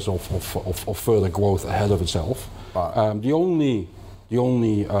years of further growth ahead of itself. Right. The only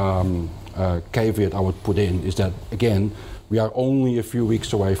caveat I would put in is that, again, we are only a few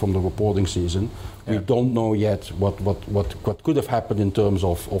weeks away from the reporting season. We don't know yet what could have happened in terms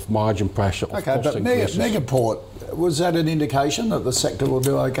of margin pressure. Okay, but Megaport, was that an indication that the sector will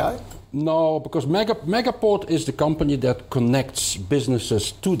do okay? No, because Megaport is the company that connects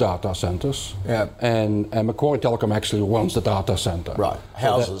businesses to data centers, and Macquarie Telecom actually runs the data center. Right,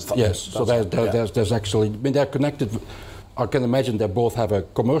 houses. There's actually, I mean, they're connected. I can imagine they both have a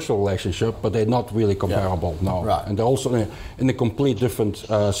commercial relationship, but they're not really comparable, no. Right. And they're also in a complete different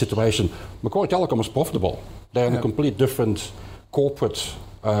situation. Macquarie Telecom is profitable. They're in a complete different corporate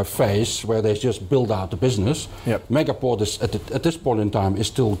phase where they just build out the business. Megaport is at this point in time is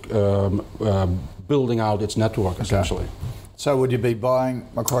still building out its network essentially. So would you be buying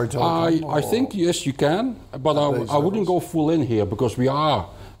Macquarie Telecom? I think yes, you can, but I wouldn't go full in here because we are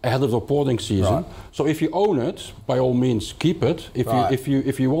ahead of the reporting season. Right. So if you own it, by all means keep it.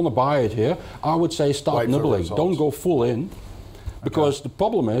 If you want to buy it here, I would say start nibbling. Don't go full in, Because the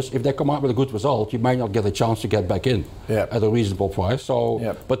problem is, if they come out with a good result, you may not get a chance to get back in at a reasonable price.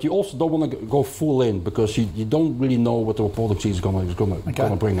 So, but you also don't want to go full in because you don't really know what the reporting season is going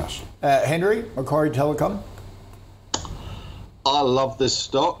to bring us. Henry, Macquarie Telecom. I love this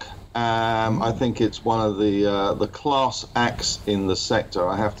stock. I think it's one of the class acts in the sector,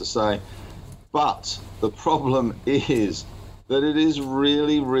 I have to say. But the problem is that it is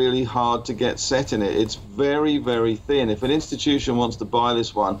really, really hard to get set in it. It's very, very thin. If an institution wants to buy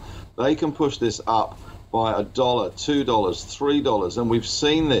this one, they can push this up by $1, $2, $3. And we've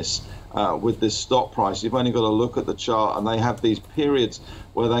seen this with this stock price. You've only got to look at the chart, and they have these periods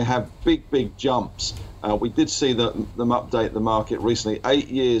where they have big, big jumps. We did see them update the market recently. 8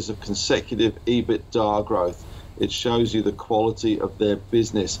 years of consecutive EBITDA growth. It shows you the quality of their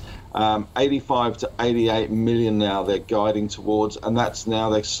business. 85 to 88 million now they're guiding towards, and that's now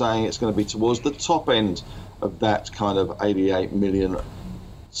they're saying it's going to be towards the top end of that kind of 88 million.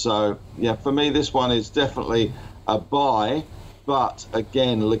 So, yeah, for me, this one is definitely a buy. But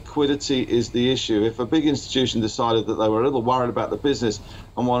again, liquidity is the issue. If a big institution decided that they were a little worried about the business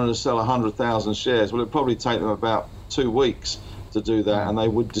and wanted to sell 100,000 shares, well, it'd probably take them about 2 weeks to do that, and they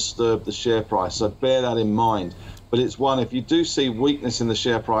would disturb the share price. So bear that in mind. But it's one, if you do see weakness in the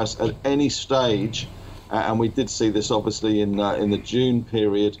share price at any stage, and we did see this obviously in the June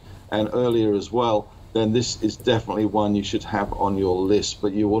period and earlier as well, then this is definitely one you should have on your list.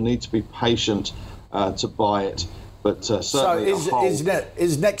 But you will need to be patient to buy it. But certainly so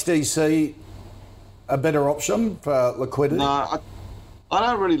is NextDC a better option for liquidity? No, I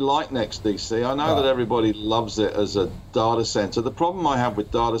don't really like NextDC. I know that everybody loves it as a data center. The problem I have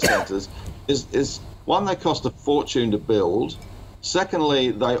with data centers is one, they cost a fortune to build.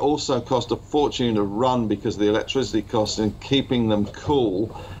 Secondly, they also cost a fortune to run because of the electricity costs and keeping them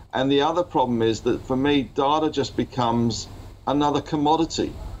cool. And the other problem is that for me, data just becomes another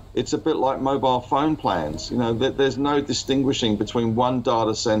commodity. It's a bit like mobile phone plans. You know, there's no distinguishing between one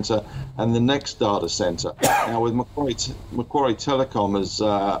data center and the next data center. Now, with Macquarie Telecom,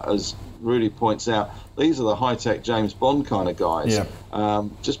 as Rudy points out, these are the high-tech James Bond kind of guys. Yeah.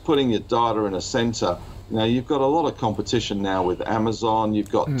 Just putting your data in a center. You know, you've got a lot of competition now with Amazon.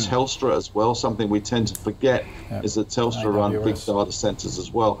 You've got Telstra as well. Something we tend to forget is that Telstra run big data centers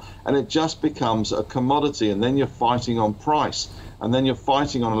as well. And it just becomes a commodity, and then you're fighting on price. And then you're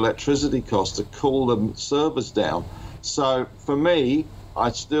fighting on electricity costs to cool the servers down. So for me, I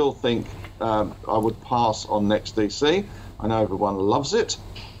still think I would pass on NextDC. I know everyone loves it,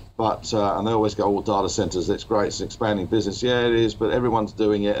 but and they always go, data centers, it's great, it's an expanding business. Yeah, it is, but everyone's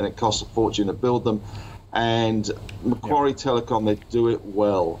doing it, and it costs a fortune to build them. And Macquarie Telecom, they do it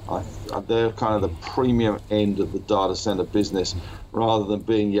well. They're kind of the premium end of the data center business. Rather than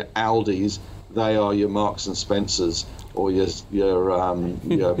being your Aldis, they are your Marks and Spencers, or your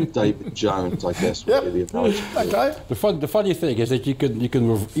David Jones, I guess. Would be the approach. Okay. The funny thing is that you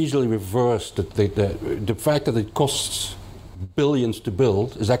can easily reverse the fact that it costs billions to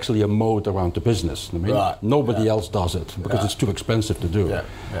build is actually a moat around the business. I mean, nobody else does it because it's too expensive to do.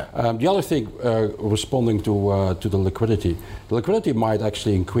 The other thing, responding to the liquidity might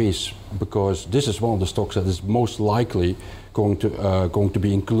actually increase because this is one of the stocks that is most likely going to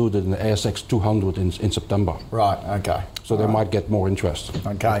be included in the ASX 200 in September. Right. Okay. So they might get more interest.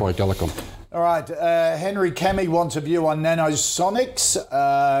 Okay. For Telecom. All right. Henry Cammy wants a view on Nanosonics.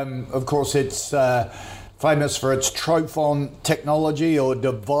 Of course, it's famous for its Trophon technology, or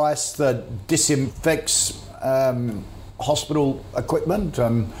device that disinfects hospital equipment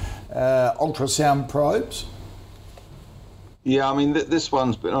and ultrasound probes. Yeah, I mean, this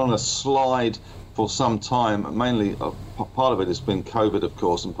one's been on a slide for some time. Mainly, part of it has been COVID, of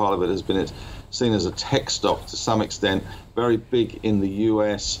course, and part of it has been it's seen as a tech stock to some extent, very big in the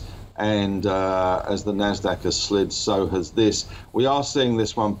US. And as the NASDAQ has slid, so has this. We are seeing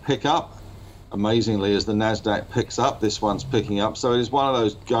this one pick up. Amazingly, as the NASDAQ picks up, this one's picking up. So it is one of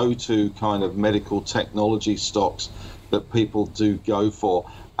those go-to kind of medical technology stocks that people do go for.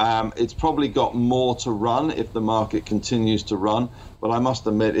 It's probably got more to run if the market continues to run. But I must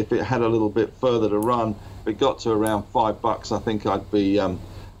admit, if it had a little bit further to run, if it got to around $5, I think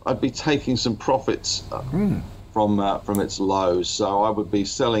I'd be taking some profits from its lows. So I would be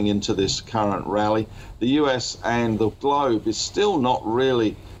selling into this current rally. The US and the globe is still not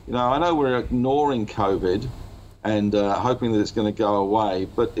really. You know, I know we're ignoring COVID and hoping that it's going to go away,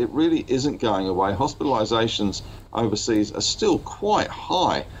 but it really isn't going away. Hospitalizations overseas are still quite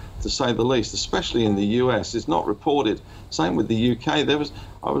high, to say the least, especially in the US. It's not reported. Same with the UK.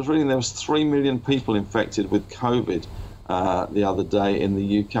 I was reading there was 3 million people infected with COVID the other day in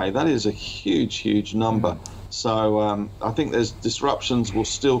the UK. That is a huge, huge number. So I think there's disruptions will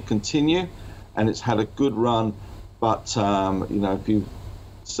still continue, and it's had a good run. But, if you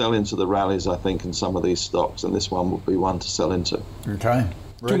sell into the rallies, I think, in some of these stocks, and this one would be one to sell into. Okay.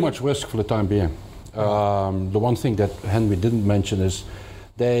 Too much risk for the time being. The one thing that Henry didn't mention is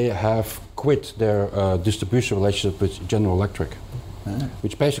they have quit their distribution relationship with General Electric,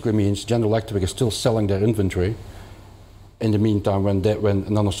 which basically means General Electric is still selling their inventory. In the meantime, when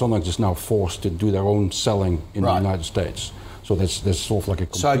Nanosonics is now forced to do their own selling in the United States. So there's sort of like a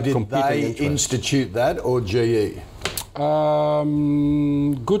competing So did they interest. institute that or GE?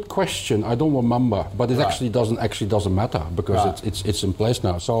 Good question. I don't remember, but it actually doesn't matter because it's in place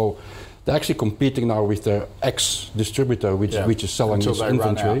now. So they're actually competing now with their ex-distributor, which is selling this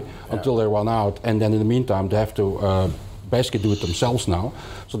inventory until they run out, and then in the meantime they have to basically do it themselves now.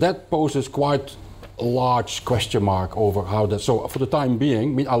 So that poses quite a large question mark over how that. So for the time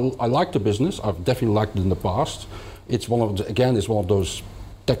being, I like the business. I've definitely liked it in the past. It's one of those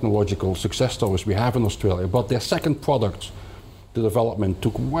technological success stories we have in Australia, but their second product, the development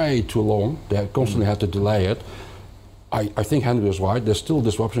took way too long. They constantly had to delay it. I think Henry was right, there's still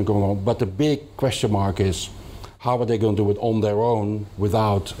disruption going on, but the big question mark is how are they going to do it on their own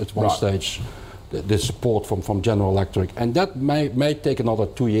without, at one stage, the support from General Electric. And that may take another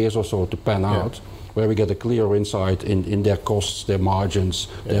 2 years or so to pan out, where we get a clear insight in their costs, their margins,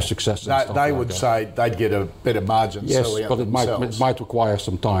 their success. They would say they'd get a better margin. Yes, but it might require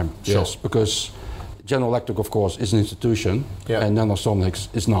some time. Sure. Yes, because General Electric, of course, is an institution, and Nanosonics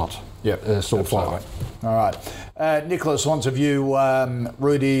is not. So far. All right. Nicholas wants a view,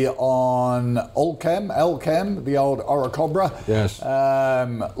 Rudy, on Alcam, the old Orocobra. Yes.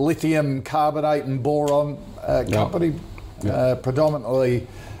 Lithium carbonate and boron company, predominantly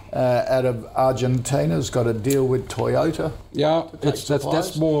out of Argentina, has got a deal with Toyota. Yeah,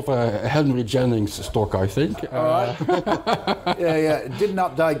 that's more of a Henry Jennings stock, I think. All right. It did an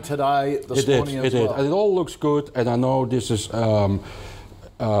update today, this morning as well. And it all looks good, and I know this is...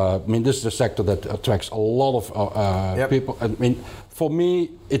 this is a sector that attracts a lot of people. I mean, for me,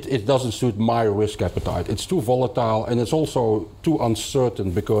 it doesn't suit my risk appetite. It's too volatile, and it's also too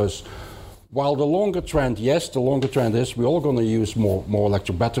uncertain because while the longer trend is we're all going to use more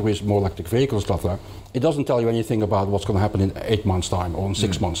electric batteries, more electric vehicles, stuff like that. It doesn't tell you anything about what's going to happen in 8 months' time or in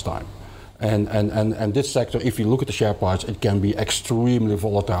 6 months' time. And this sector, if you look at the share price, it can be extremely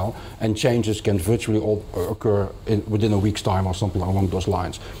volatile, and changes can virtually all occur within a week's time or something along those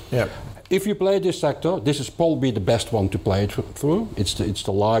lines. Yeah. If you play this sector, this is probably the best one to play it through. It's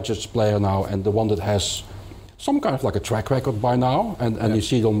the largest player now, and the one that has some kind of like a track record by now, and you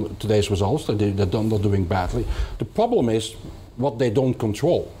see it on today's results that they're not doing badly. The problem is what they don't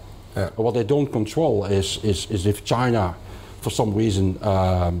control. What they don't control is if China, for some reason,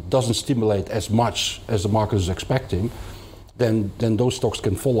 doesn't stimulate as much as the market is expecting, then those stocks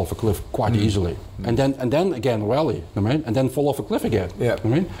can fall off a cliff quite easily, and then again rally, and then fall off a cliff again.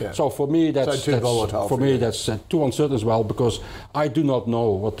 So for me, that's too uncertain as well, because I do not know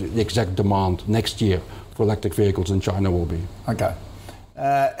what the exact demand next year for electric vehicles in China will be. Okay,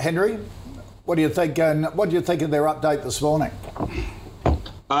 Henry, what do you think? What do you think of their update this morning?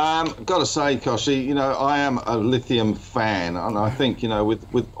 Got to say, Koshi, I am a lithium fan, and I think,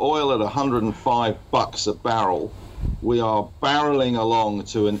 with oil at $105 a barrel, we are barreling along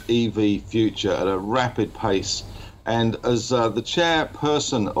to an EV future at a rapid pace. And as the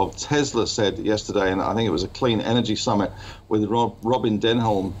chairperson of Tesla said yesterday, and I think it was a Clean Energy Summit with Robin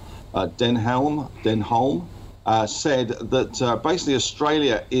Denholm, said that basically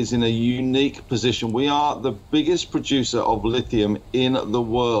Australia is in a unique position. We are the biggest producer of lithium in the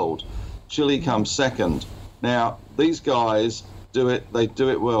world. Chile comes second. Now, these guys they do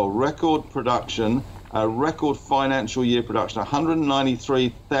it well. Record production, record financial year production,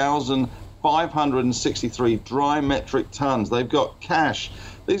 193,563 dry metric tons. They've got cash.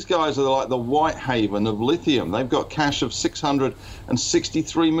 These guys are like the Whitehaven of lithium. They've got cash of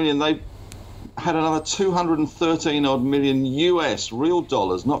 663 million. They've had another 213 odd million US real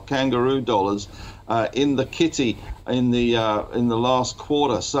dollars, not kangaroo dollars, in the kitty in the last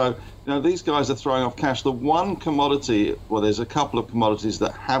quarter. So these guys are throwing off cash. The one commodity, well, there's a couple of commodities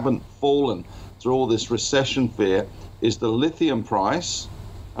that haven't fallen through all this recession fear, is the lithium price,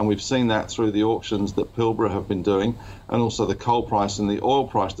 and we've seen that through the auctions that Pilbara have been doing, and also the coal price and the oil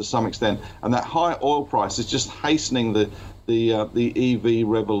price to some extent. And that high oil price is just hastening the EV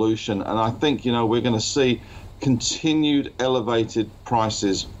revolution, and I think we're going to see continued elevated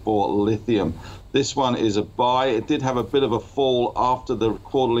prices for lithium. This one is a buy. It did have a bit of a fall after the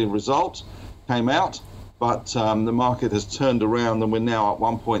quarterly result came out, but the market has turned around and we're now at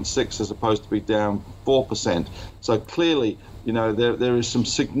 1.6 as opposed to be down 4%. So clearly, there is some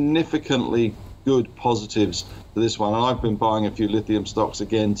significantly good positives to this one. And I've been buying a few lithium stocks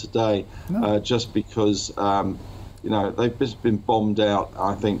again today, just because, they've just been bombed out.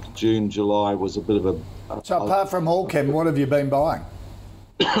 I think June, July was a bit of a... So apart from Allchem, what have you been buying?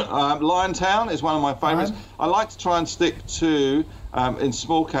 Liontown is one of my favourites. I like to try and stick to, in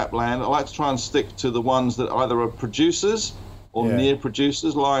small cap land, I like to try and stick to the ones that either are producers or near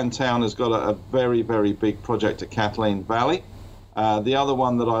producers. Liontown has got a very, very big project at Kathleen Valley. The other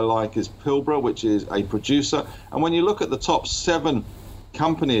one that I like is Pilbara, which is a producer. And when you look at the top 7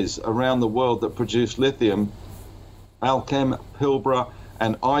 companies around the world that produce lithium, Allchem, Pilbara,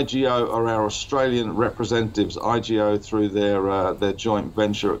 and IGO are our Australian representatives, IGO through their joint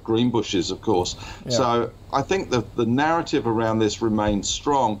venture at Greenbushes, of course. Yeah. So I think that the narrative around this remains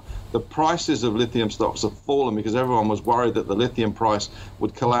strong. The prices of lithium stocks have fallen because everyone was worried that the lithium price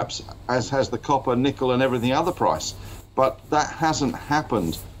would collapse, as has the copper, nickel, and everything other price. But that hasn't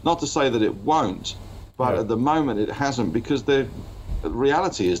happened. Not to say that it won't, but at the moment it hasn't, because the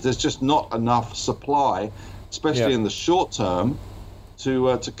reality is there's just not enough supply, especially in the short term,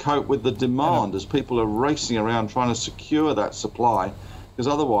 to cope with the demand as people are racing around trying to secure that supply. Because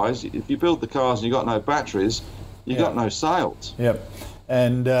otherwise, if you build the cars and you've got no batteries, you've got no sales. Yep.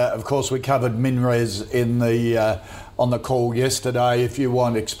 And of course, we covered MinRes on the call yesterday. If you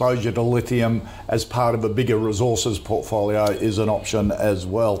want exposure to lithium as part of a bigger resources portfolio, is an option as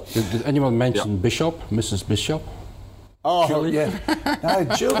well. Did anyone mention Bishop, Mrs. Bishop? Oh, Julie? yeah. No,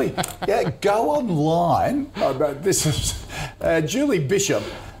 Julie. Yeah, go online. This is Julie Bishop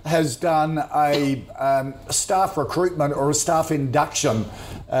has done a staff recruitment or a staff induction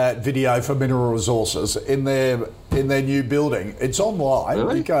video for Mineral Resources in their new building. It's online.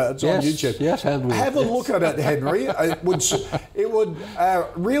 Really? It's on YouTube. Yes, Henry. Have a look at it, Henry. It would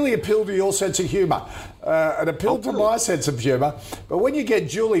really appeal to your sense of humour. It appealed to my sense of humour. But when you get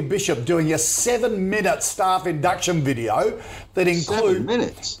Julie Bishop doing a 7-minute staff induction video that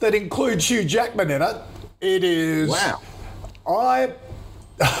includes Hugh Jackman in it, it is... Wow. I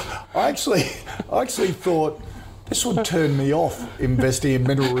actually thought this would turn me off investing in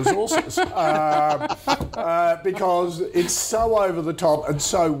Mineral Resources because it's so over the top and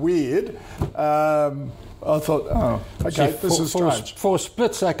so weird. I thought, okay, this is strange. For a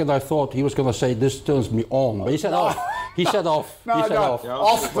split second, I thought he was going to say, this turns me on. But he said off. He said off.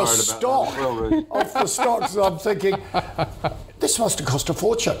 Off the stock. Off the stocks. I'm thinking, this must have cost a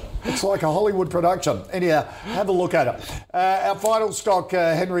fortune. It's like a Hollywood production. Anyhow, have a look at it. Our final stock,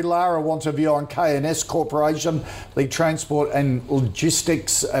 Henry Lara wants a view on K&S Corporation, the transport and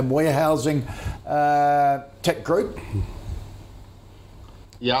logistics and warehousing tech group.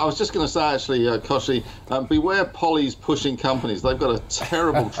 Yeah, I was just going to say, actually, Koshi, beware Polly's pushing companies. They've got a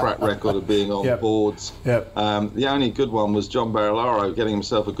terrible track record of being on boards. Yep. The only good one was John Barilaro getting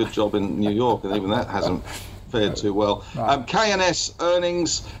himself a good job in New York, and even that hasn't fared too well. Right. K&S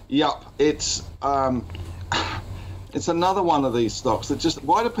earnings, it's another one of these stocks that just...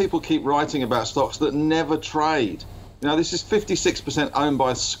 Why do people keep writing about stocks that never trade? This is 56% owned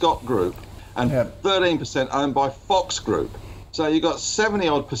by Scott Group and 13% owned by Fox Group. So you've got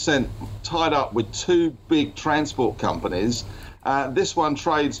 70-odd% tied up with 2 big transport companies. This one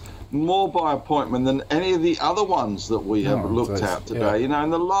trades more by appointment than any of the other ones that we have looked at today. In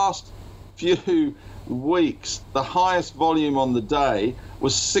the last few weeks, the highest volume on the day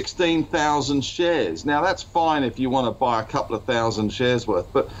was 16,000 shares. Now, that's fine if you want to buy a couple of thousand shares worth,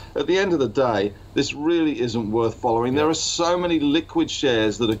 but at the end of the day, this really isn't worth following. There are so many liquid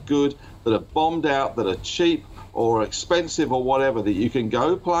shares that are good, that are bombed out, that are cheap, or expensive or whatever, that you can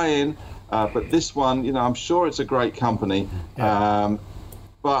go play in. But this one, I'm sure it's a great company.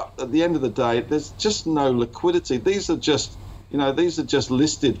 But at the end of the day, there's just no liquidity. These are just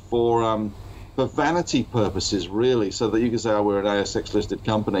listed for vanity purposes, really, so that you can say, we're an ASX listed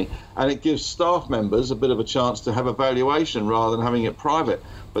company. And it gives staff members a bit of a chance to have a valuation rather than having it private.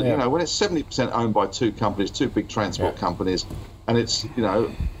 But, when it's 70% owned by 2 companies, 2 big transport companies, and it's,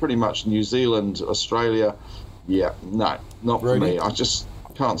 pretty much New Zealand, Australia, not for me. I just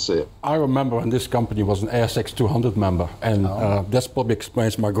can't see it. I remember when this company was an ASX 200 member, and that probably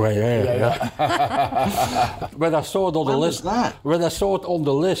explains my grey hair. When I saw it on the list,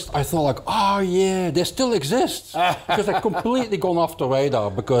 I thought they still exist, because they're completely gone off the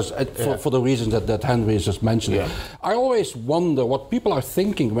radar because for the reasons that Henry just mentioned. I always wonder what people are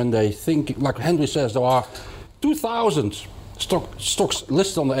thinking when they think, like Henry says, there are 2,000 stocks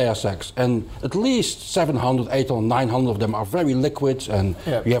listed on the ASX, and at least 700, 800, 900 of them are very liquid, and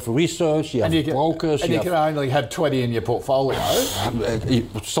you have research, you have brokers. And you can only have 20 in your portfolio.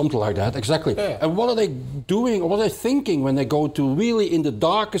 Something like that, exactly. Yeah. And what are they doing, or what are they thinking when they go to really in the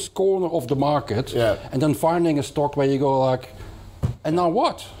darkest corner of the market, and then finding a stock where you go like, and now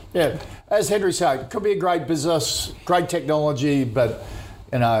what? Yeah, as Henry said, could be a great business, great technology, but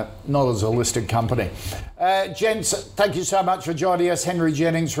not as a listed company. Gents, thank you so much for joining us. Henry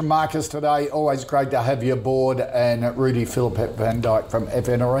Jennings from Marcus today. Always great to have you aboard. And Rudy Philip Van Dyke from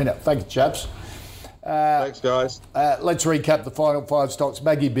FN Arena. Thank you, chaps. Thanks, guys. Let's recap the final 5 stocks.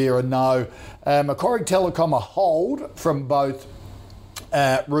 Maggie Beer, a no. Macquarie Telecom, a hold from both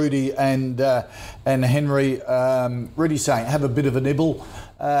Rudy and Henry. Rudy saying have a bit of a nibble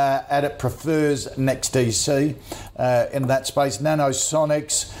at it, prefers NextDC in that space.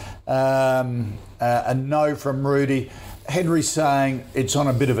 Nanosonics, a no from Rudy. Henry saying it's on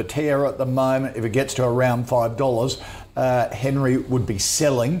a bit of a tear at the moment. If it gets to around $5, Henry would be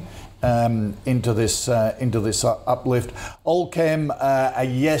selling into this uplift. Allchem, a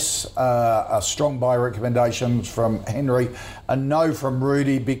yes, a strong buy recommendation from Henry, a no from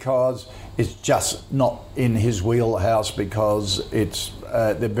Rudy because it's just not in his wheelhouse because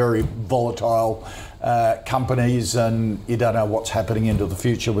they're very volatile companies and you don't know what's happening into the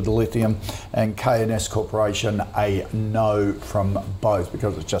future with the lithium. And K&S Corporation, a no from both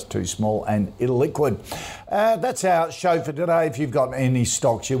because it's just too small and illiquid. That's our show for today. If you've got any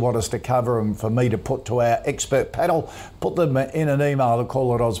stocks you want us to cover and for me to put to our expert panel, put them in an email to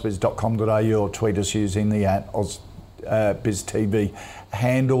call@ausbiz.com.au or tweet us using the @BizTV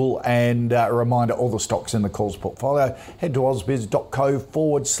handle. And a reminder, all the stocks in the calls portfolio, head to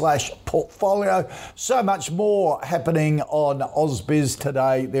ausbiz.co/portfolio. So much more happening on Ausbiz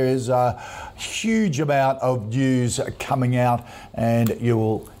today. There is a huge amount of news coming out and you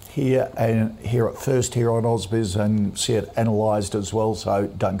will hear it first here on Ausbiz and see it analysed as well, so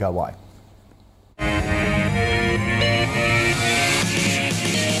don't go away.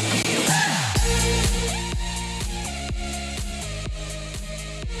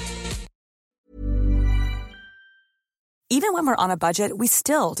 Even when we're on a budget, we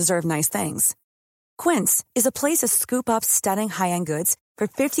still deserve nice things. Quince is a place to scoop up stunning high-end goods for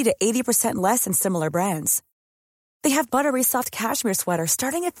 50 to 80% less than similar brands. They have buttery soft cashmere sweaters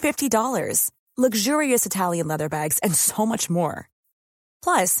starting at $50, luxurious Italian leather bags, and so much more.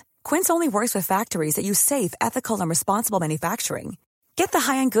 Plus, Quince only works with factories that use safe, ethical, and responsible manufacturing. Get the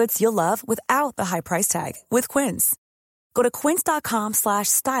high-end goods you'll love without the high price tag with Quince. Go to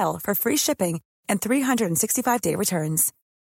quince.com/style for free shipping and 365-day returns.